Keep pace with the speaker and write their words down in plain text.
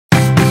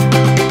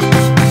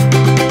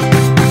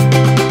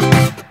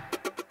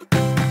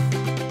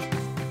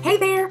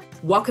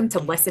Welcome to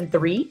Lesson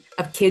 3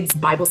 of Kids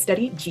Bible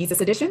Study, Jesus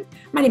Edition.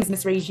 My name is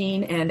Miss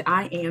Regine, and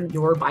I am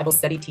your Bible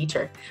study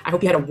teacher. I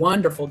hope you had a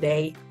wonderful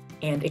day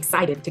and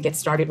excited to get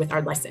started with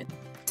our lesson.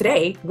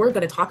 Today, we're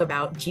going to talk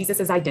about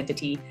Jesus'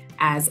 identity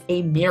as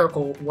a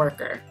miracle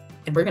worker.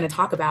 And we're going to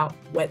talk about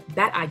what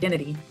that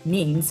identity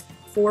means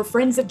for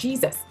friends of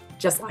Jesus,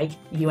 just like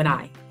you and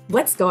I.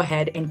 Let's go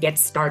ahead and get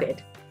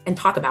started and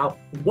talk about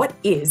what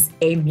is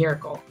a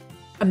miracle.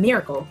 A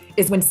miracle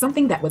is when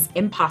something that was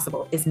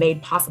impossible is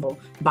made possible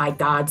by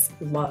God's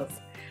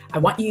love. I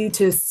want you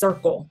to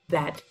circle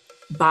that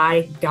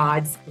by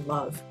God's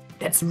love.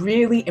 That's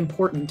really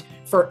important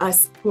for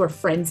us who are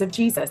friends of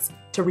Jesus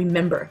to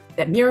remember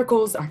that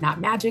miracles are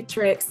not magic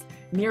tricks.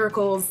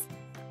 Miracles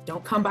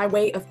don't come by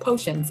way of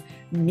potions.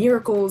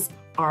 Miracles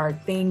are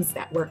things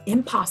that were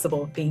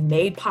impossible being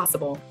made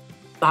possible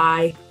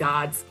by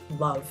God's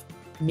love.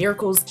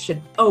 Miracles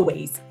should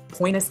always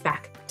point us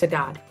back to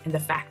God and the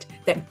fact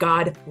that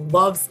God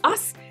loves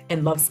us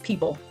and loves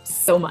people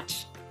so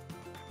much.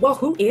 Well,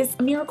 who is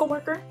a miracle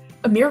worker?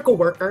 A miracle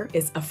worker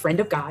is a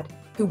friend of God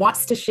who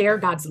wants to share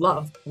God's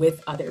love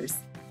with others.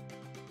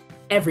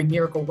 Every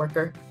miracle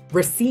worker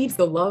receives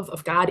the love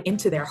of God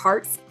into their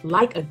hearts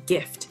like a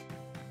gift.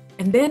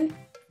 And then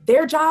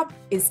their job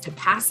is to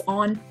pass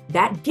on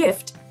that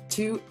gift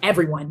to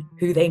everyone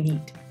who they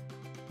meet.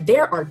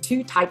 There are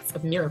two types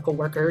of miracle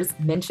workers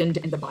mentioned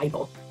in the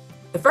Bible.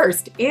 The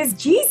first is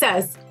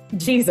Jesus,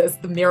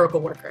 the miracle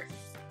worker.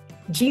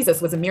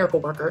 Jesus was a miracle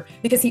worker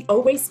because he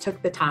always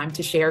took the time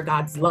to share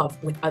God's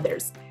love with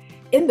others.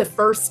 In the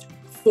first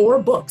 4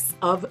 books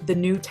of the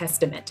New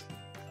Testament,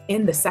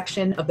 in the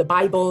section of the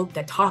Bible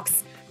that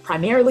talks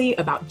primarily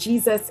about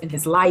Jesus and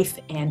his life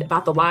and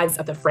about the lives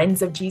of the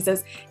friends of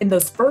Jesus, in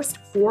those first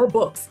 4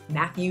 books,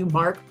 Matthew,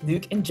 Mark,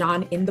 Luke, and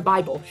John in the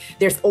Bible,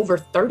 there's over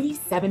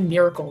 37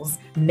 miracles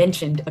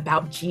mentioned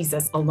about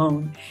Jesus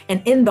alone.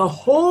 And in the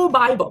whole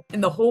Bible,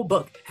 in the whole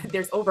book,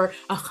 there's over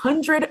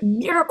 100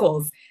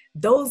 miracles.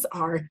 Those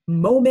are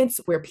moments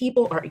where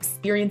people are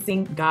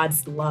experiencing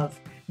God's love.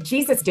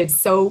 Jesus did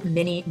so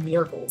many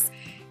miracles.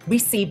 We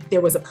see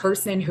there was a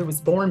person who was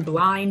born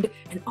blind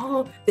and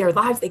all their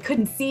lives they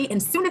couldn't see. And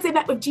as soon as they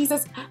met with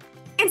Jesus,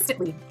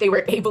 instantly they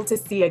were able to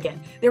see again.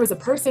 There was a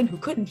person who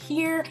couldn't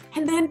hear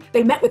and then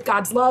they met with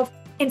God's love.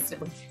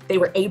 Instantly they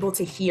were able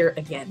to hear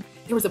again.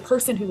 There was a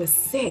person who was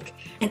sick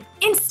and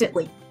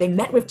instantly they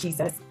met with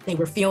Jesus. They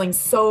were feeling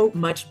so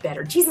much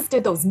better. Jesus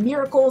did those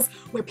miracles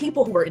where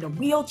people who were in a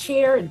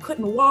wheelchair and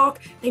couldn't walk,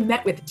 they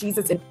met with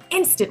Jesus and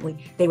instantly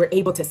they were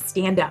able to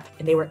stand up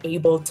and they were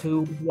able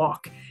to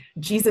walk.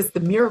 Jesus, the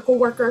miracle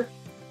worker,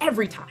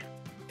 every time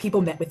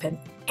people met with him,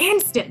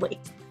 instantly,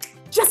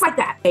 just like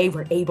that, they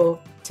were able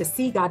to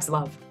see God's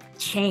love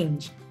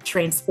change,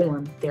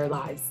 transform their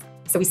lives.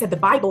 So we said the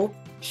Bible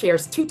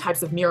shares 2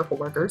 types of miracle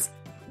workers.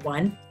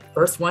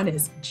 First one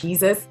is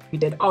Jesus, who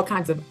did all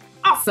kinds of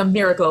awesome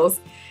miracles.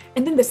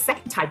 And then the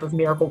second type of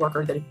miracle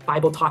worker that the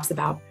Bible talks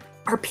about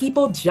are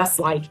people just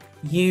like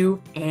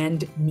you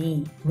and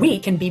me. We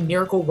can be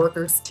miracle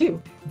workers too.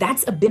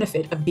 That's a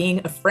benefit of being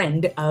a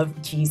friend of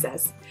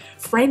Jesus.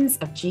 Friends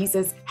of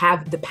Jesus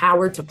have the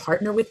power to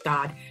partner with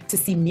God to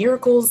see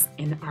miracles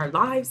in our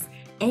lives,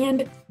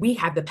 and we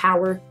have the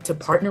power to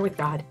partner with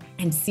God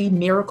and see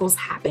miracles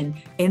happen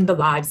in the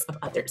lives of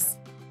others.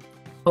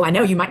 Well, I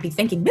know you might be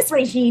thinking, Miss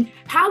Regine,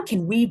 how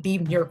can we be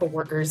miracle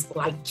workers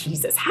like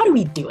Jesus? How do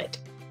we do it?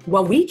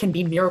 Well, we can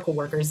be miracle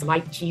workers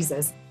like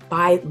Jesus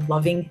by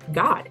loving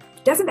God.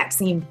 Doesn't that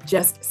seem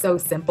just so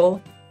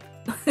simple?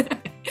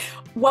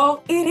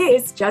 Well, it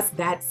is just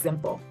that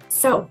simple.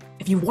 So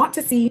if you want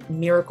to see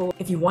miracle,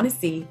 if you want to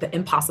see the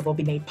impossible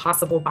be made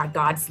possible by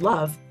God's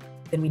love,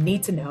 then we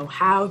need to know,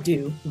 how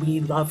do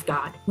we love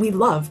God? We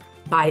love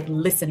by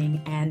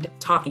listening and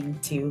talking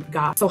to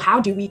God. So how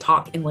do we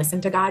talk and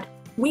listen to God?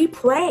 We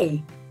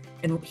pray.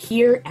 And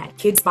here at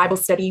Kids Bible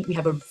Study, we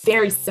have a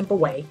very simple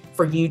way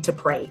for you to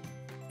pray.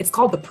 It's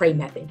called the pray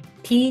method,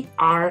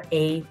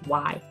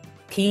 P-R-A-Y.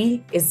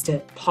 P is to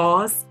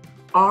pause,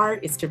 R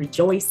is to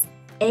rejoice,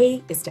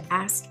 A is to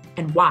ask,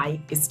 and Y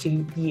is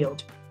to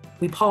yield.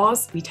 We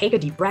pause, we take a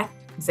deep breath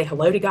and say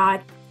hello to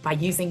God by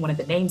using one of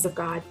the names of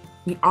God.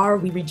 We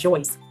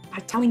rejoice by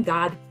telling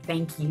God,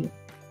 thank you.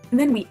 And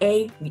then we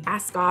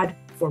ask God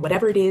for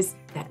whatever it is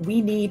that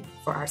we need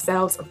for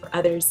ourselves or for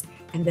others.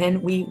 And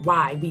then we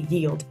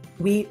yield.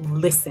 We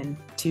listen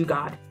to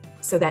God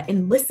so that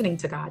in listening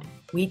to God,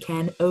 we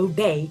can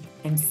obey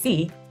and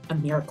see a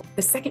miracle.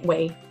 The second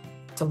way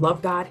to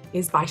love God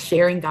is by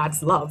sharing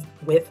God's love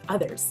with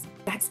others.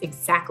 That's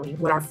exactly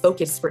what our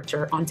focus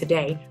scripture on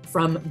today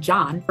from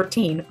John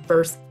 13,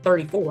 verse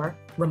 34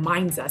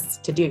 reminds us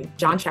to do.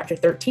 John chapter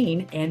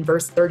 13 and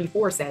verse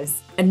 34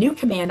 says, "A new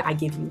command I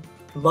give you,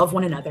 love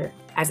one another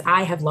as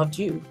I have loved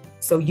you,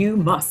 so you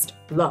must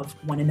love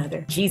one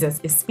another." Jesus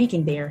is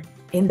speaking there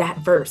in that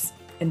verse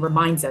and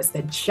reminds us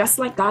that just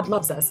like God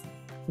loves us,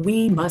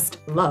 we must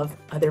love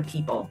other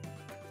people.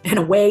 And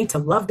a way to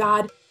love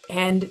God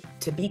and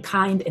to be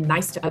kind and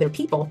nice to other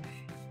people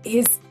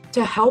is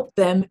to help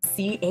them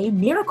see a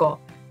miracle.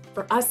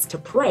 for us to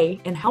pray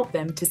and help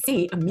them to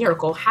see a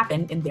miracle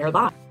happen in their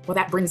life. Well,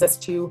 that brings us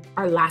to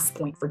our last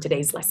point for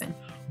today's lesson.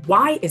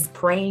 Why is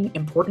praying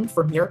important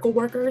for miracle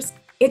workers?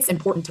 It's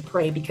important to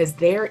pray because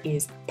there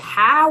is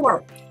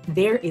power.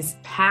 There is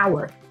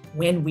power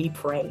when we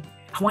pray.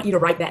 I want you to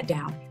write that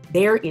down.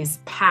 There is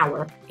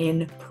power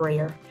in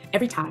prayer.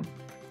 Every time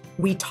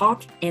we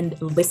talk and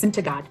listen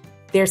to God,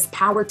 there's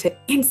power to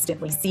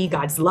instantly see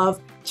God's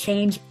love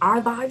change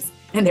our lives.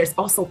 And there's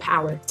also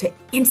power to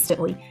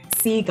instantly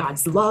see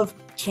God's love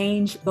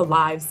change the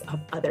lives of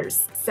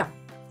others. So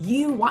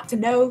you want to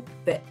know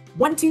the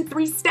 1, 2,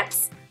 3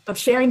 steps of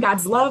sharing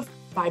God's love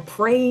by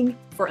praying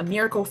for a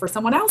miracle for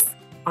someone else?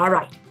 All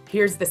right,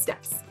 here's the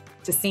steps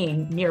to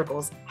seeing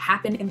miracles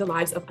happen in the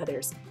lives of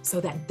others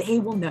so that they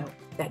will know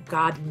that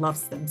God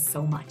loves them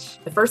so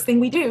much. The first thing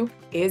we do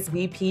is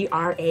we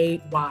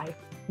pray.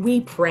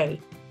 We pray.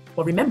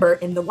 Well, remember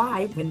in the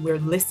why, when we're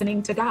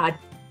listening to God,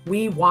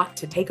 we want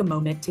to take a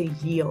moment to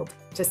yield,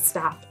 to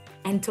stop,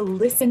 and to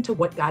listen to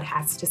what God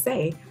has to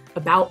say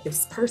about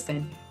this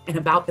person and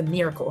about the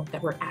miracle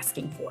that we're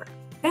asking for.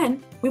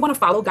 Then we want to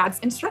follow God's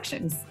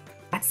instructions.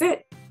 That's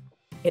it.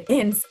 It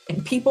ends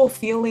in people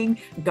feeling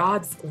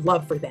God's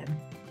love for them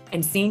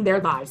and seeing their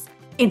lives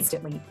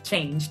instantly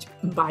changed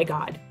by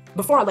God.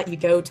 Before I let you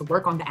go to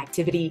work on the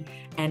activity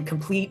and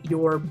complete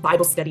your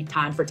Bible study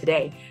time for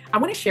today, I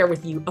want to share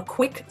with you a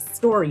quick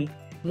story.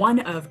 One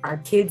of our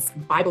kids'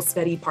 Bible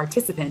study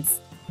participants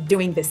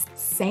doing this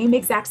same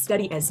exact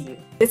study as you.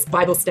 This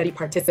Bible study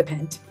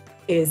participant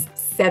is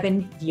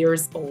 7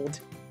 years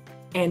old,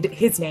 and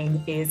his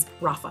name is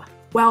Rafa.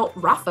 Well,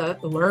 Rafa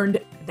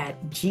learned that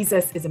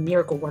Jesus is a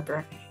miracle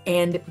worker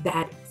and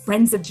that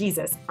friends of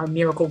Jesus are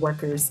miracle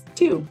workers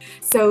too.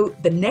 So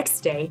the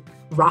next day,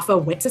 Rafa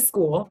went to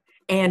school,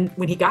 and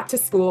when he got to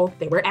school,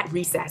 they were at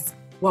recess.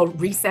 Well,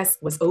 recess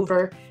was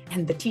over,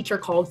 and the teacher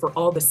called for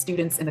all the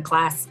students in the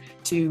class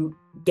to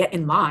get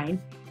in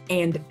line.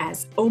 And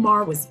as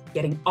Omar was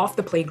getting off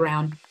the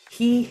playground,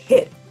 he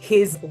hit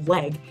his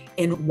leg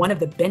in one of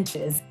the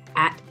benches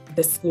at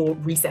the school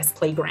recess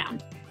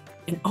playground.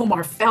 And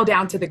Omar fell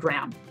down to the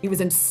ground. He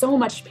was in so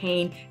much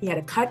pain. He had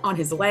a cut on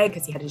his leg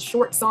because he had his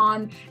shorts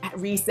on at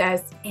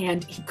recess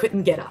and he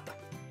couldn't get up.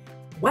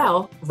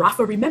 Well,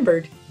 Rafa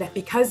remembered that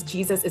because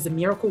Jesus is a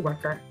miracle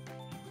worker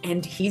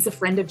and he's a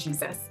friend of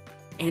Jesus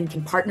and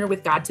can partner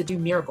with God to do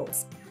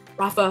miracles,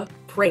 Rafa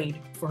prayed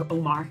for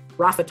Omar.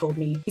 Rafa told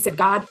me, he said,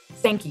 God,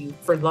 thank you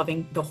for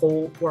loving the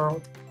whole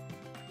world.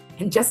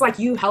 And just like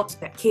you helped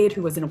that kid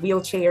who was in a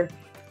wheelchair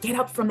get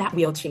up from that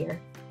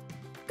wheelchair,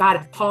 God,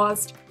 I've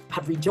paused,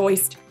 I've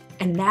rejoiced,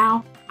 and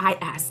now I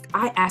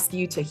ask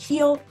you to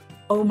heal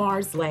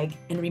Omar's leg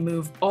and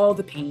remove all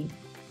the pain.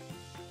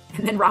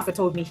 And then Rafa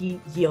told me he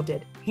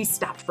yielded. He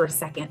stopped for a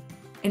second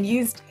and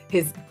used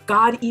his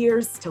God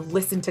ears to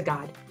listen to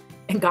God.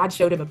 And God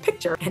showed him a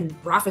picture. And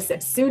Rafa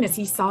said, soon as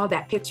he saw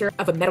that picture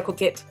of a medical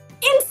kit,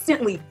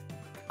 instantly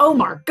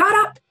Omar got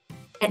up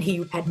and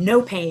he had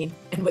no pain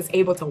and was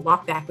able to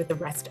walk back with the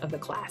rest of the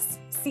class.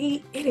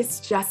 See, it is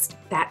just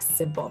that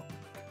simple.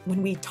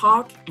 When we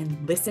talk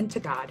and listen to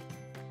God,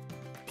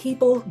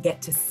 people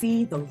get to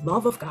see the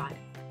love of God,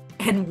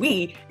 and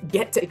we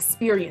get to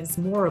experience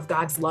more of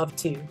God's love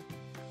too.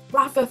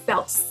 Rafa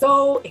felt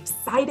so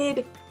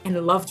excited and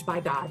loved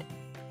by God.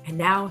 And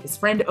now his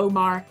friend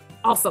Omar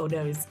also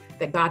knows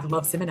that God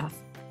loves him enough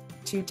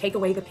to take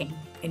away the pain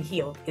and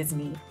heal his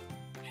knee.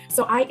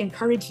 So I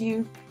encourage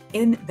you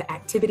in the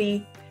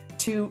activity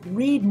to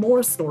read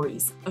more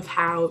stories of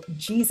how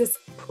Jesus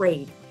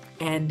prayed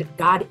and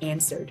God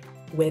answered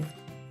with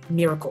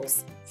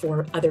miracles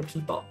for other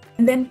people.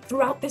 And then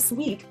throughout this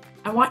week,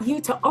 I want you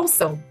to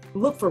also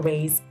look for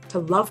ways to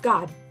love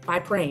God by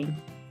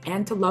praying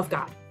and to love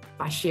God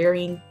by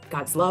sharing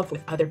God's love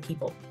with other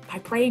people, by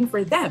praying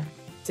for them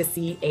to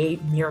see a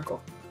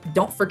miracle.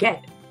 Don't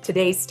forget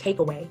today's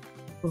takeaway.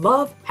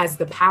 Love has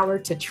the power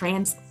to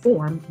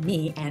transform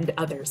me and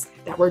others.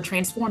 That word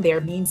transform there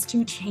means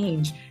to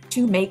change,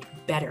 to make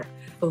better.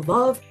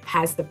 Love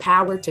has the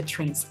power to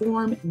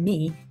transform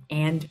me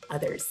and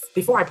others.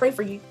 Before I pray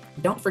for you,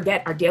 don't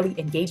forget our daily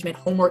engagement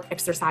homework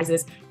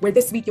exercises, where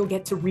this week you'll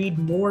get to read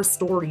more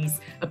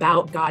stories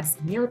about God's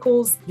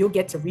miracles. You'll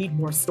get to read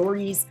more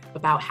stories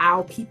about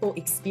how people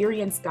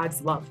experience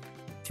God's love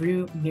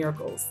through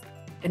miracles.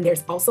 And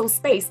there's also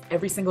space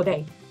every single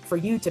day for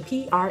you to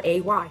pray,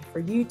 for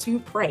you to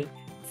pray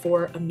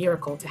for a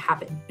miracle to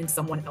happen in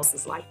someone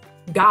else's life.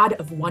 God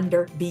of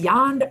wonder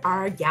beyond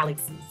our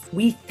galaxies,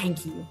 we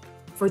thank you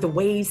for the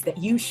ways that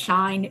you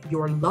shine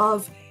your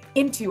love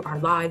into our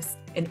lives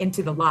and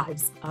into the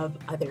lives of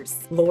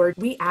others. Lord,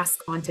 we ask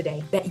on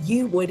today that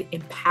you would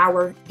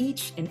empower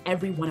each and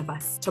every one of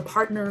us to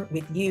partner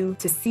with you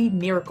to see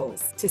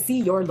miracles, to see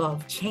your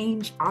love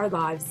change our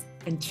lives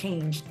and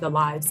change the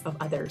lives of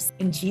others.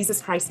 In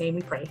Jesus Christ's name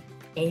we pray.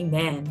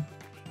 Amen.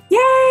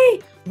 Yay!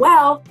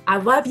 Well, I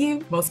love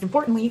you. Most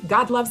importantly,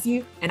 God loves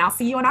you, and I'll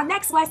see you in our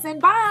next lesson.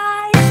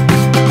 Bye!